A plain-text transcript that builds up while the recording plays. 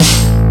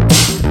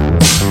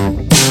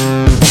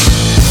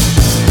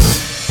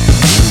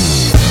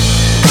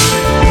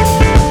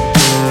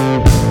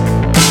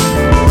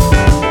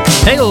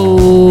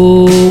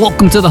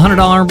to the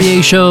 $100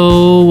 MBA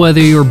show.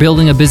 Whether you're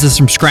building a business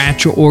from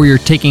scratch or you're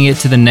taking it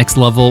to the next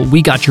level,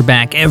 we got your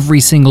back every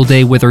single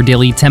day with our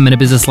daily 10-minute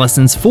business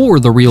lessons for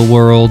the real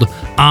world.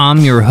 I'm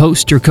your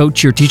host, your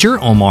coach, your teacher,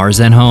 Omar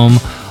Zenhom.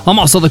 I'm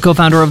also the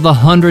co-founder of the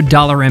 $100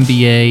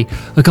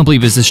 MBA, a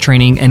complete business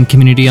training and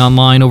community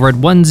online over at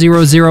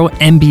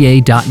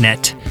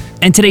 100mba.net.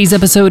 And today's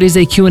episode is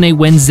a Q&A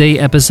Wednesday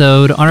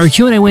episode. On our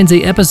Q&A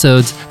Wednesday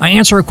episodes, I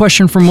answer a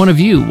question from one of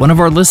you, one of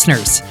our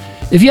listeners.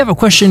 If you have a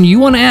question you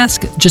want to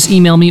ask, just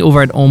email me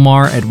over at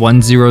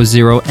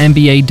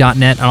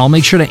omar@100mba.net, and I'll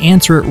make sure to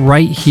answer it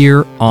right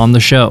here on the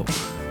show.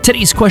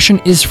 Today's question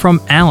is from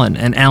Alan,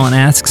 and Alan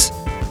asks,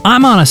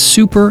 I'm on a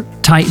super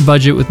tight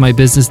budget with my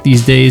business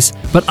these days,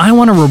 but I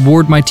want to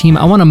reward my team.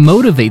 I want to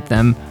motivate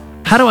them.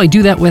 How do I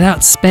do that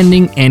without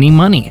spending any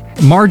money?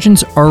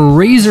 Margins are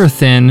razor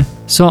thin,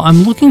 so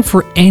I'm looking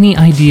for any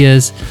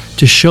ideas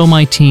to show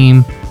my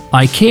team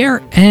I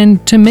care and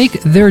to make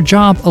their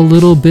job a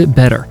little bit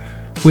better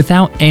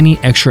without any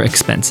extra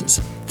expenses.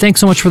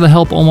 Thanks so much for the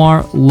help,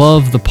 Omar.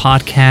 Love the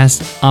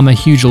podcast. I'm a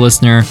huge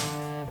listener.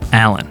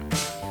 Alan.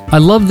 I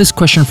love this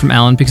question from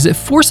Alan because it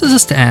forces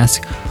us to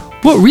ask,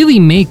 what really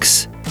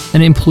makes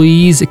an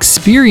employee's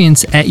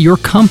experience at your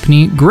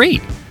company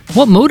great?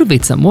 What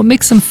motivates them? What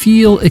makes them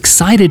feel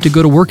excited to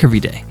go to work every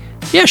day?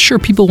 Yeah, sure,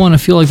 people want to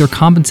feel like they're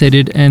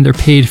compensated and they're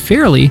paid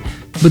fairly,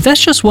 but that's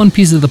just one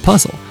piece of the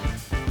puzzle.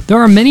 There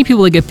are many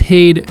people that get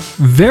paid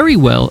very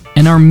well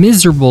and are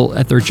miserable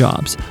at their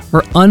jobs,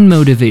 are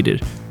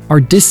unmotivated, are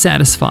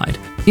dissatisfied.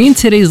 In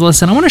today's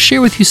lesson, I want to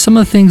share with you some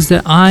of the things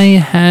that I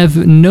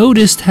have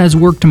noticed has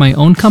worked in my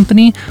own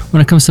company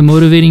when it comes to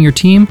motivating your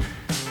team,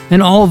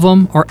 and all of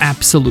them are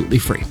absolutely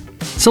free.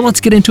 So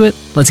let's get into it.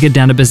 Let's get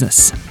down to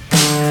business.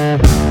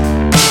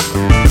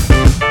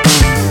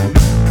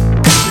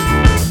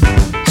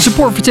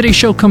 Support for today's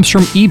show comes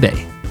from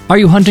eBay. Are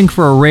you hunting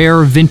for a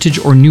rare, vintage,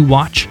 or new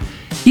watch?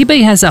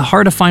 eBay has a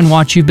hard-to-find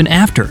watch you've been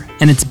after,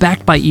 and it's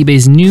backed by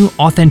eBay's new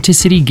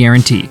authenticity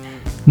guarantee.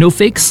 No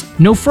fakes,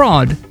 no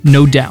fraud,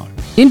 no doubt.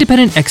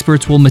 Independent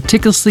experts will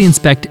meticulously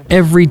inspect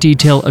every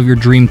detail of your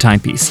dream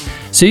timepiece,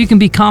 so you can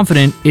be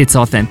confident it's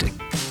authentic.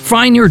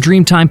 Find your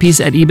dream timepiece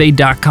at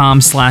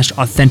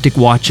ebay.com/authentic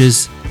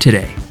watches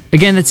today.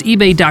 Again, that's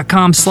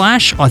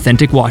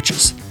ebay.com/authentic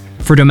watches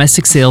for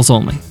domestic sales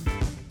only.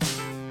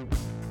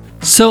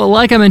 So,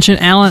 like I mentioned,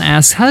 Alan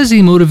asks, how does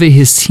he motivate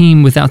his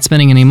team without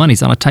spending any money?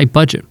 He's on a tight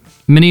budget.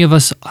 Many of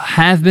us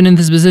have been in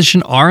this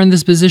position, are in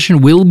this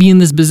position, will be in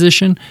this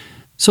position.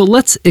 So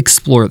let's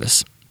explore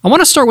this. I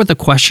want to start with a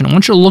question. I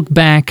want you to look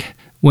back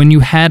when you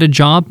had a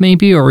job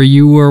maybe, or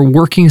you were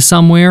working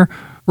somewhere,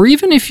 or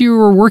even if you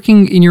were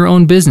working in your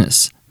own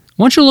business.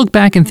 I want you to look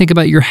back and think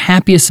about your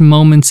happiest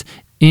moments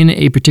in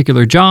a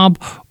particular job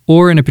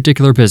or in a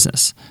particular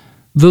business.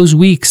 Those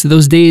weeks,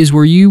 those days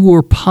where you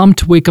were pumped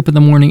to wake up in the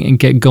morning and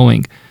get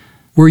going,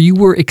 where you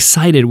were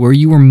excited, where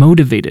you were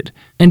motivated.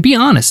 And be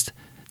honest,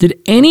 did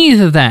any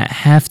of that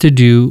have to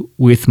do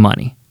with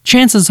money?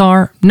 Chances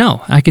are,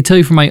 no. I can tell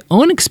you from my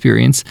own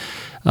experience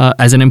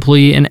as an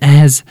employee and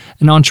as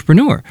an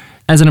entrepreneur.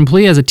 As an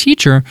employee, as a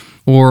teacher,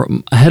 or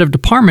a head of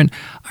department,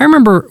 I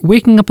remember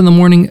waking up in the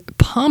morning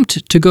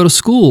pumped to go to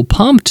school,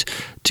 pumped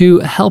to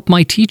help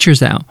my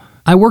teachers out.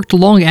 I worked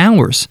long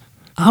hours.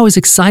 I was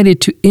excited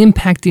to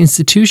impact the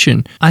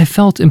institution. I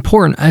felt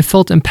important. I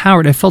felt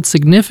empowered. I felt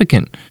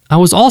significant. I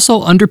was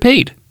also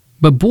underpaid.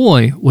 But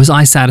boy, was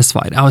I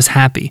satisfied. I was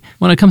happy.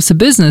 When it comes to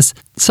business,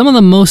 some of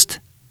the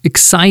most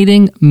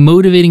exciting,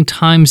 motivating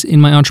times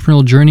in my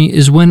entrepreneurial journey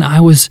is when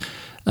I was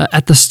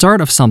at the start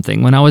of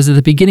something, when I was at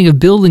the beginning of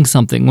building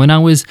something, when I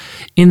was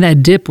in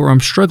that dip where I'm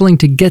struggling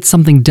to get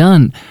something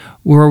done,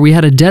 where we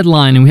had a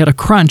deadline and we had a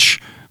crunch,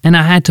 and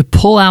I had to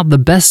pull out the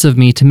best of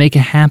me to make it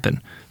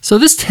happen. So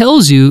this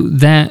tells you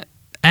that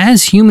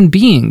as human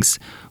beings,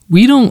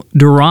 we don't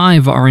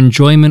derive our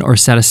enjoyment or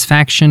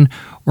satisfaction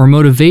or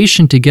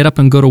motivation to get up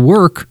and go to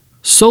work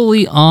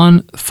solely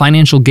on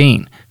financial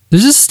gain.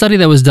 There's this study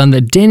that was done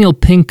that Daniel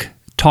Pink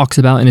talks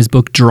about in his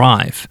book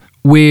Drive,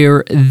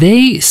 where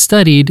they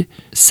studied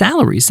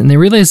salaries, and they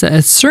realized that at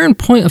a certain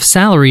point of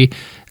salary,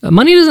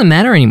 money doesn't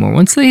matter anymore.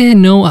 Once they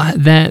know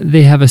that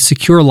they have a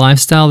secure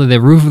lifestyle, that they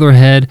have a roof over their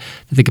head,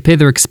 that they can pay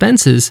their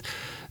expenses,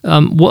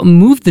 what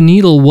moved the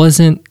needle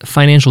wasn't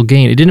financial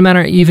gain. It didn't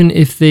matter even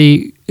if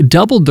they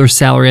doubled their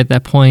salary at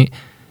that point.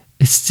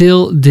 It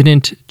still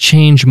didn't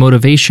change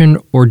motivation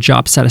or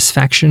job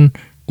satisfaction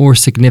or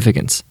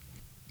significance.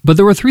 But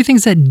there were three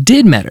things that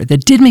did matter,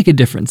 that did make a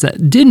difference,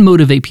 that did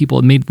motivate people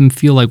and made them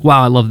feel like,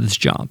 wow, I love this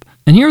job.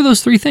 And here are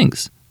those three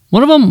things.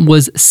 One of them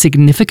was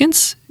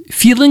significance,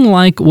 feeling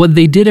like what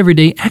they did every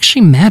day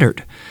actually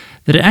mattered,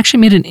 that it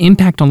actually made an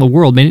impact on the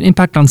world, made an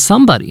impact on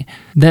somebody,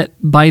 that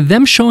by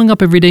them showing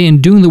up every day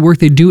and doing the work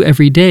they do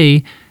every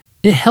day,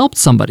 it helped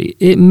somebody.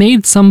 It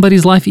made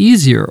somebody's life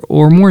easier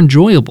or more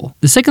enjoyable.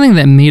 The second thing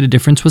that made a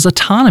difference was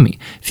autonomy.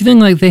 Feeling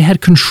like they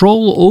had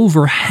control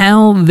over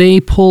how they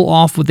pull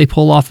off what they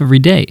pull off every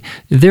day.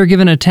 If they're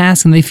given a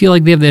task and they feel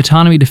like they have the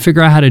autonomy to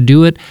figure out how to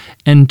do it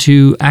and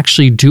to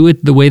actually do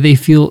it the way they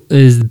feel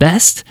is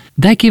best,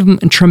 that gave them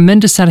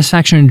tremendous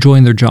satisfaction in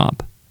enjoying their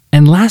job.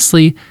 And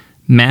lastly,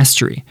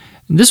 mastery.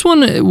 This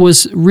one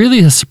was really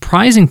a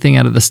surprising thing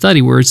out of the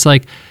study where it's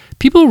like,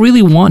 people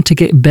really want to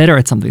get better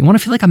at something. They want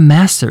to feel like a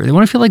master. They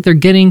want to feel like they're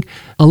getting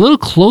a little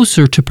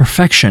closer to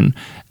perfection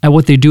at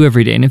what they do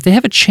every day. And if they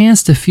have a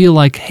chance to feel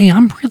like, hey,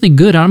 I'm really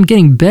good, I'm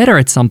getting better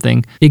at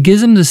something, it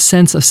gives them the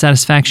sense of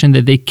satisfaction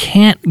that they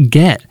can't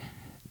get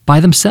by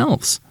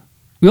themselves.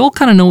 We all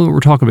kind of know what we're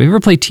talking about. If you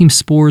ever played team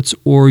sports,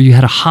 or you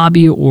had a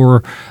hobby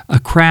or a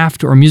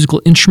craft or a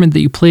musical instrument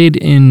that you played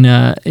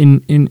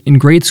in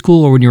grade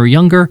school or when you were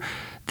younger,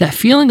 that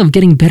feeling of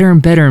getting better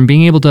and better and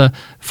being able to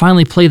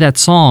finally play that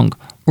song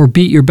or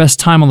beat your best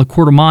time on the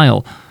quarter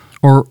mile,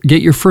 or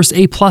get your first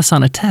A+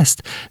 on a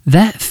test,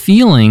 that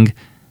feeling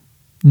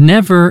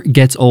never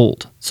gets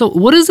old. So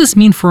what does this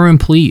mean for our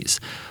employees?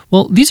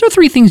 Well, these are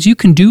 3 things you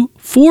can do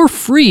for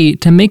free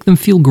to make them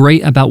feel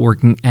great about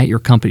working at your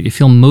company, to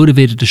feel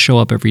motivated to show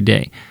up every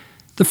day.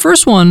 The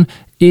first one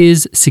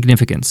is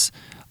significance.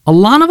 A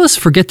lot of us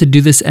forget to do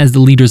this as the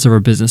leaders of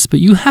our business, but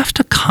you have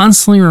to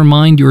constantly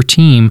remind your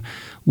team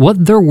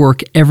what their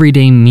work every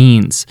day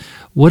means,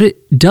 what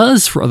it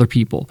does for other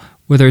people,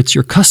 whether it's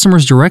your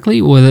customers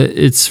directly, whether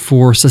it's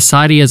for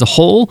society as a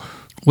whole,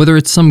 whether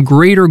it's some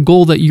greater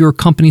goal that your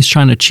company's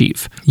trying to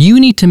achieve. You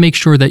need to make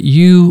sure that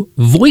you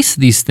voice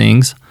these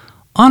things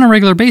on a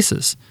regular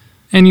basis.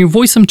 And you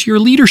voice them to your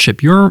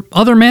leadership, your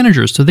other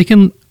managers, so they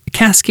can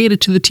cascade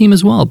it to the team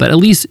as well. But at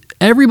least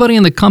everybody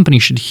in the company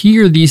should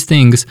hear these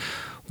things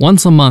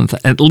once a month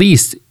at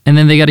least, and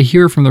then they got to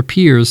hear from their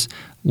peers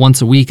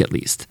once a week at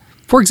least.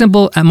 For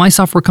example, at my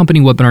software company,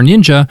 Webinar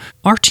Ninja,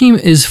 our team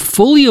is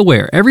fully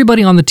aware,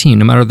 everybody on the team,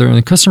 no matter they're in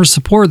customer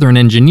support, they're an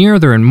engineer,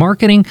 they're in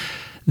marketing,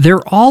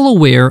 they're all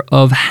aware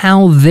of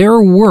how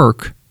their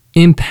work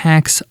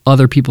impacts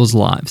other people's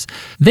lives.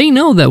 They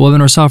know that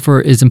webinar software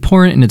is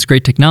important and it's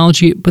great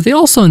technology, but they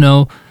also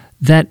know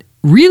that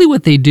really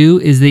what they do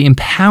is they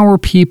empower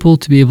people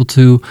to be able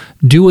to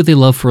do what they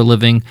love for a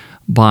living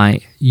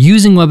by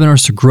using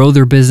webinars to grow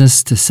their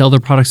business, to sell their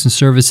products and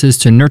services,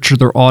 to nurture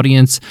their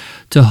audience,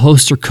 to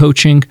host their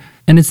coaching.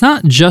 And it's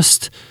not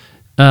just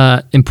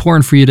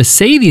important for you to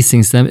say these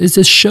things to them, it's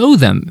to show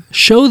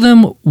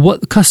them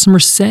what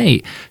customers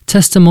say,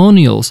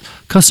 testimonials,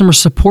 customer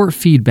support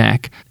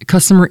feedback,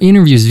 customer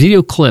interviews,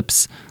 video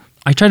clips.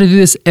 I try to do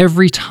this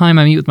every time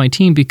I meet with my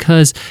team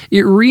because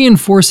it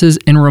reinforces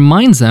and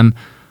reminds them,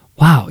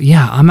 wow,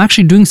 yeah, I'm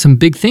actually doing some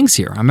big things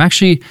here. I'm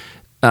actually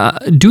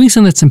doing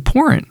something that's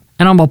important.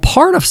 And I'm a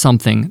part of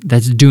something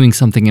that's doing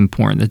something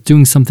important, that's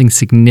doing something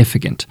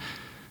significant.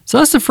 So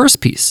that's the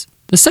first piece.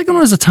 The second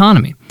one is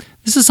autonomy.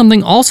 This is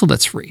something also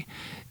that's free,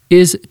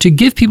 is to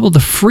give people the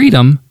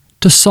freedom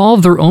to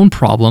solve their own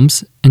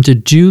problems and to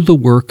do the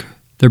work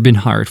they've been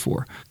hired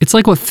for. It's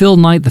like what Phil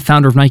Knight, the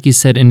founder of Nike,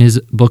 said in his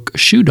book,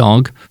 Shoe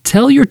Dog.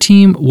 Tell your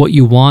team what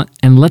you want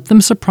and let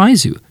them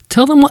surprise you.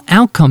 Tell them what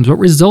outcomes, what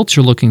results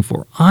you're looking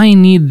for. I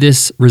need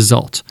this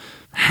result.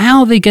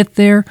 How they get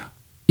there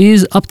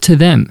is up to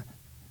them.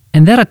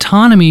 And that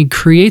autonomy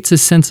creates a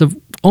sense of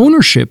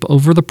ownership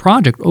over the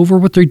project, over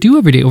what they do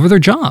every day, over their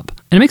job.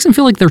 And it makes them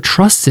feel like they're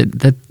trusted,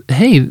 that,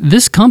 hey,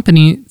 this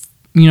company,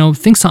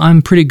 thinks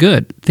I'm pretty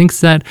good,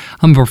 thinks that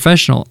I'm a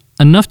professional,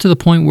 enough to the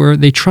point where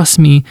they trust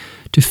me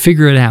to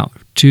figure it out,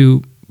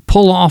 to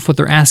pull off what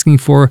they're asking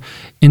for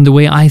in the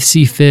way I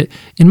see fit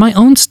in my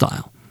own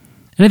style.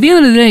 And at the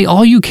end of the day,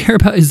 all you care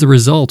about is the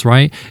result,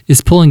 right?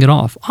 Is pulling it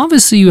off.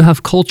 Obviously, you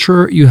have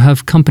culture, you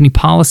have company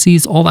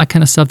policies, all that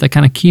kind of stuff that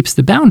kind of keeps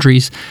the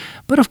boundaries.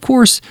 But of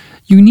course,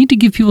 you need to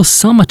give people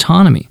some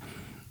autonomy.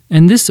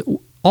 And this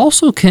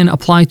also can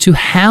apply to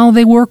how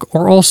they work,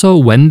 or also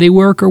when they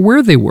work or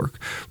where they work.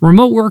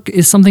 Remote work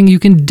is something you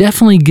can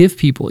definitely give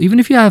people. Even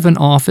if you have an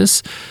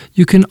office,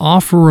 you can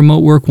offer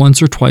remote work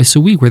once or twice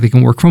a week where they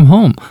can work from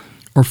home,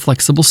 or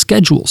flexible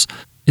schedules.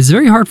 It's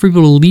very hard for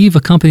people to leave a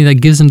company that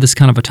gives them this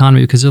kind of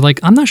autonomy because they're like,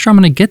 I'm not sure I'm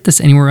going to get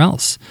this anywhere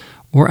else,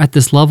 or at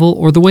this level,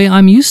 or the way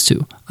I'm used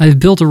to. I've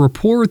built a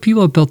rapport with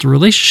people. I've built a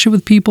relationship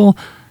with people.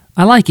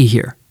 I like it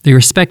here. They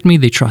respect me.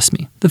 They trust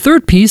me. The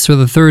third piece, or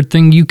the third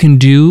thing you can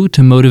do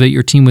to motivate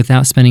your team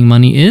without spending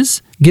money,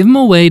 is give them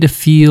a way to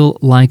feel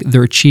like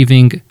they're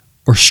achieving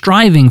or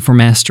striving for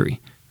mastery.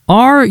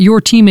 Are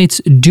your teammates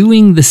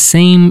doing the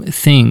same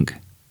thing?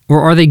 Or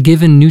are they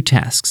given new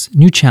tasks,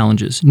 new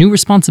challenges, new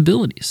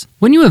responsibilities?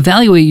 When you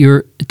evaluate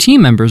your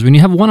team members, when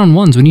you have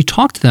one-on-ones, when you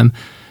talk to them,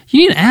 you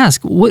need to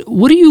ask,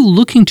 what are you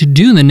looking to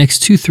do in the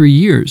next 2-3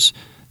 years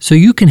so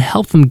you can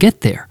help them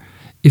get there?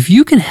 If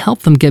you can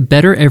help them get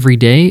better every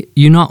day,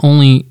 you not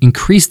only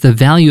increase the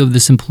value of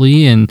this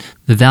employee and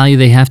the value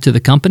they have to the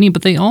company,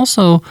 but they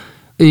also,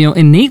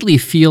 innately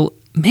feel,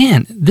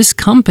 man, this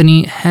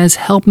company has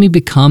helped me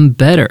become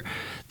better.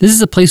 This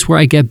is a place where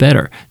I get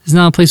better. This is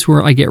not a place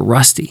where I get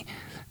rusty.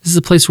 This is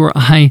a place where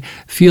I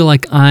feel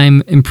like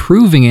I'm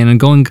improving in and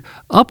going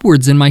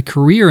upwards in my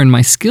career and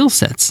my skill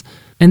sets.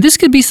 And this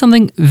could be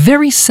something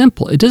very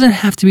simple. It doesn't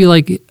have to be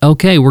like,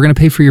 okay, we're going to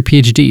pay for your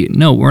PhD.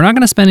 No, we're not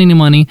going to spend any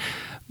money,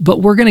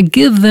 but we're going to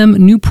give them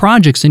new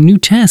projects and new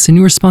tasks and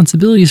new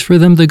responsibilities for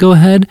them to go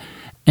ahead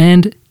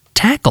and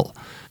tackle.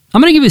 I'm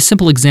going to give you a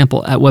simple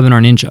example at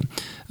Webinar Ninja.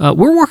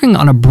 We're working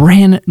on a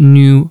brand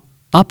new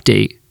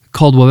update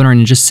called Webinar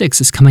Ninja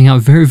 6. It's coming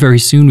out very, very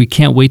soon. We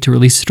can't wait to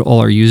release it to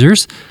all our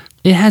users.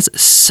 It has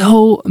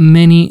so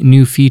many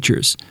new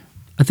features.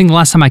 I think the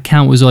last time I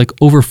counted was like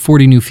over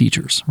 40 new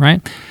features,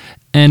 right?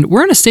 And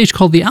we're in a stage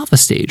called the alpha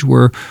stage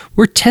where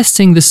we're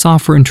testing the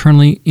software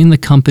internally in the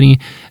company,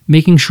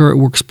 making sure it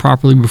works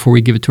properly before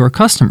we give it to our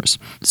customers.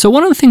 So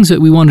one of the things that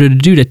we wanted to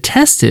do to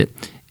test it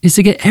is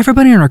to get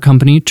everybody in our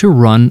company to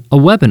run a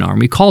webinar.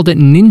 We called it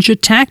Ninja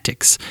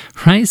Tactics,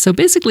 right? So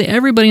basically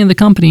everybody in the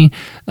company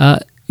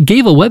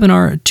gave a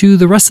webinar to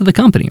the rest of the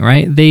company,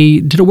 right? They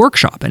did a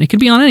workshop, and it could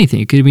be on anything.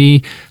 It could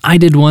be, I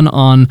did one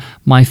on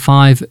my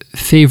 5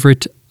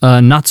 favorite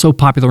not so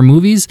popular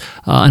movies.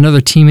 Another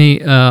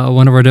teammate,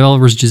 one of our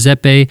developers,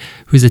 Giuseppe,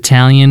 who's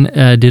Italian,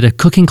 did a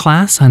cooking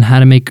class on how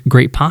to make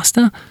great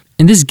pasta.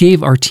 And this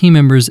gave our team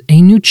members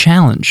a new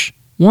challenge.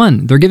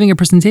 1, they're giving a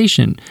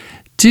presentation.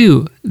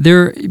 2,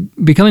 they're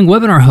becoming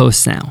webinar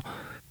hosts now.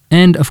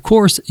 And of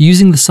course,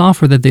 using the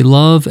software that they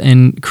love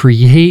and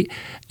create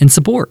and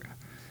support.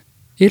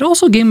 It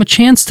also gave them a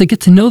chance to get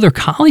to know their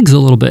colleagues a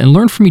little bit and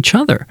learn from each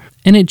other.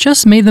 And it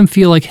just made them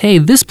feel like, hey,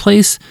 this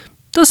place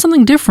does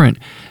something different.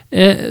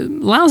 It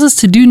allows us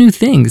to do new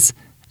things.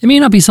 It may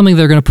not be something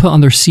they're going to put on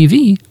their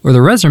CV or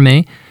their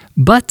resume,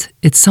 but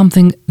it's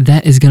something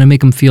that is going to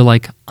make them feel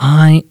like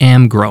I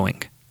am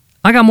growing.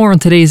 I got more on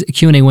today's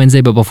Q&A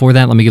Wednesday, but before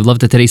that, let me give love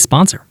to today's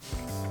sponsor.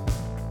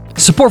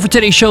 Support for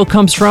today's show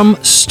comes from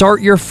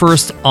Start Your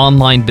First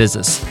Online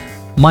Business,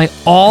 my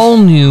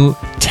all-new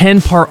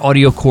 10-part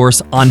audio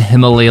course on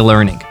Himalaya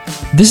Learning.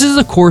 This is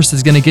a course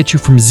that's going to get you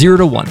from 0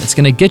 to 1. It's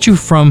going to get you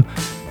from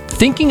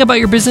thinking about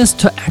your business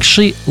to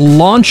actually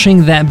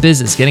launching that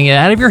business, getting it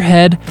out of your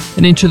head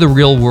and into the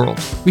real world.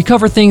 We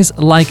cover things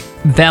like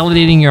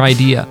validating your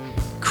idea,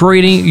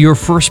 creating your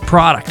first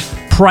product,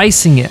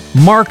 pricing it,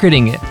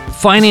 marketing it,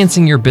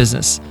 financing your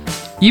business,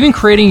 even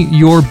creating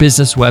your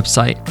business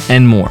website,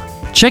 and more.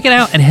 Check it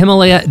out at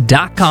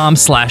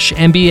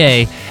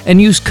Himalaya.com/MBA and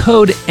use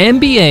code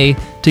MBA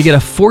to get a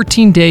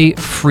 14-day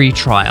free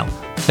trial.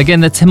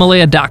 Again, that's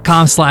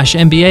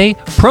Himalaya.com/MBA,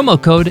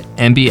 promo code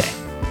MBA.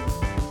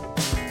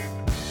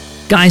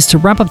 Guys, to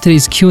wrap up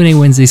today's Q&A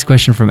Wednesday's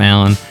question from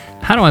Alan,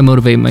 how do I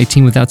motivate my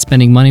team without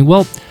spending money?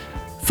 Well,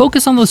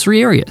 focus on those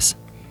 3 areas: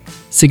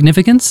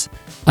 significance,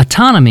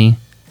 autonomy,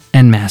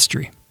 and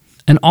mastery.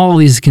 And all of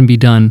these can be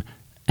done,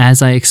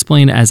 as I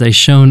explained, as I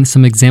shown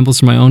some examples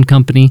from my own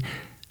company,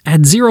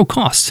 at 0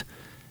 cost.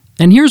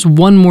 And here's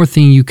one more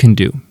thing you can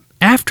do.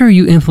 After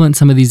you implement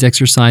some of these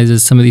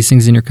exercises, some of these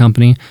things in your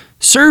company,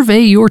 survey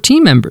your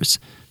team members.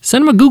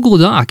 Send them a Google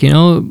Doc, a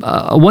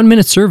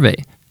 1-minute survey,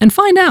 and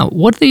find out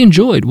what they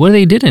enjoyed, what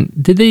they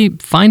didn't. Did they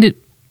find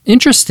it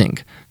interesting?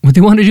 Would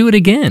they want to do it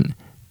again?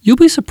 You'll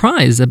be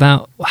surprised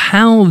about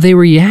how they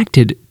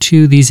reacted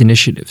to these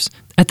initiatives.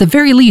 At the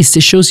very least,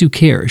 it shows you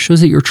care. It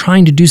shows that you're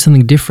trying to do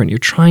something different. You're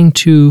trying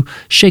to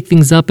shake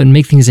things up and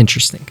make things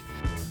interesting.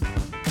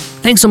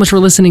 Thanks so much for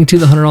listening to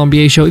the $100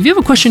 MBA Show. If you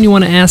have a question you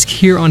want to ask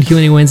here on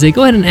Q&A Wednesday,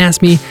 go ahead and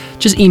ask me.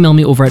 Just email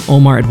me over at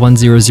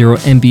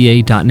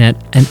omar@100mba.net,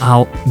 and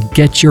I'll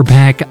get your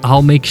back.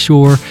 I'll make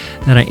sure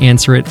that I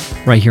answer it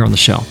right here on the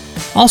show.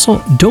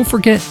 Also, don't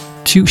forget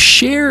to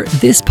share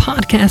this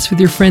podcast with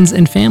your friends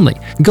and family.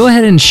 Go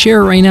ahead and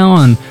share it right now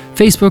on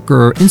Facebook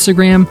or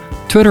Instagram,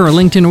 Twitter or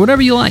LinkedIn or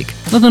whatever you like.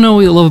 Let them know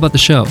what you love about the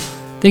show.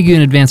 Thank you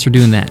in advance for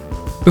doing that.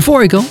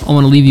 Before I go, I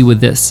want to leave you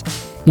with this.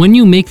 When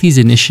you make these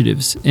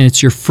initiatives and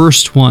it's your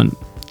first one,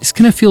 it's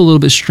going to feel a little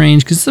bit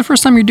strange because it's the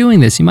first time you're doing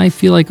this. You might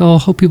feel like, I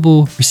hope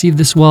people receive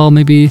this well.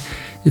 Maybe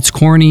it's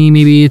corny.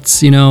 Maybe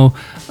it's, a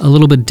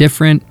little bit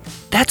different.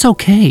 That's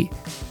okay.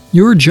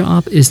 Your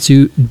job is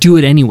to do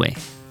it anyway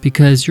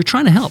because you're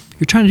trying to help.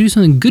 You're trying to do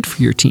something good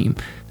for your team.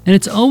 And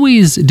it's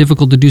always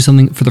difficult to do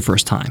something for the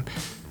first time.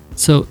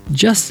 So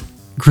just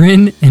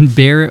grin and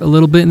bear it a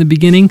little bit in the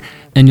beginning,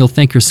 and you'll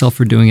thank yourself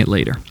for doing it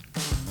later.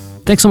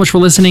 Thanks so much for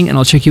listening, and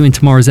I'll check you in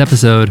tomorrow's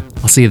episode.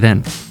 I'll see you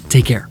then.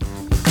 Take care.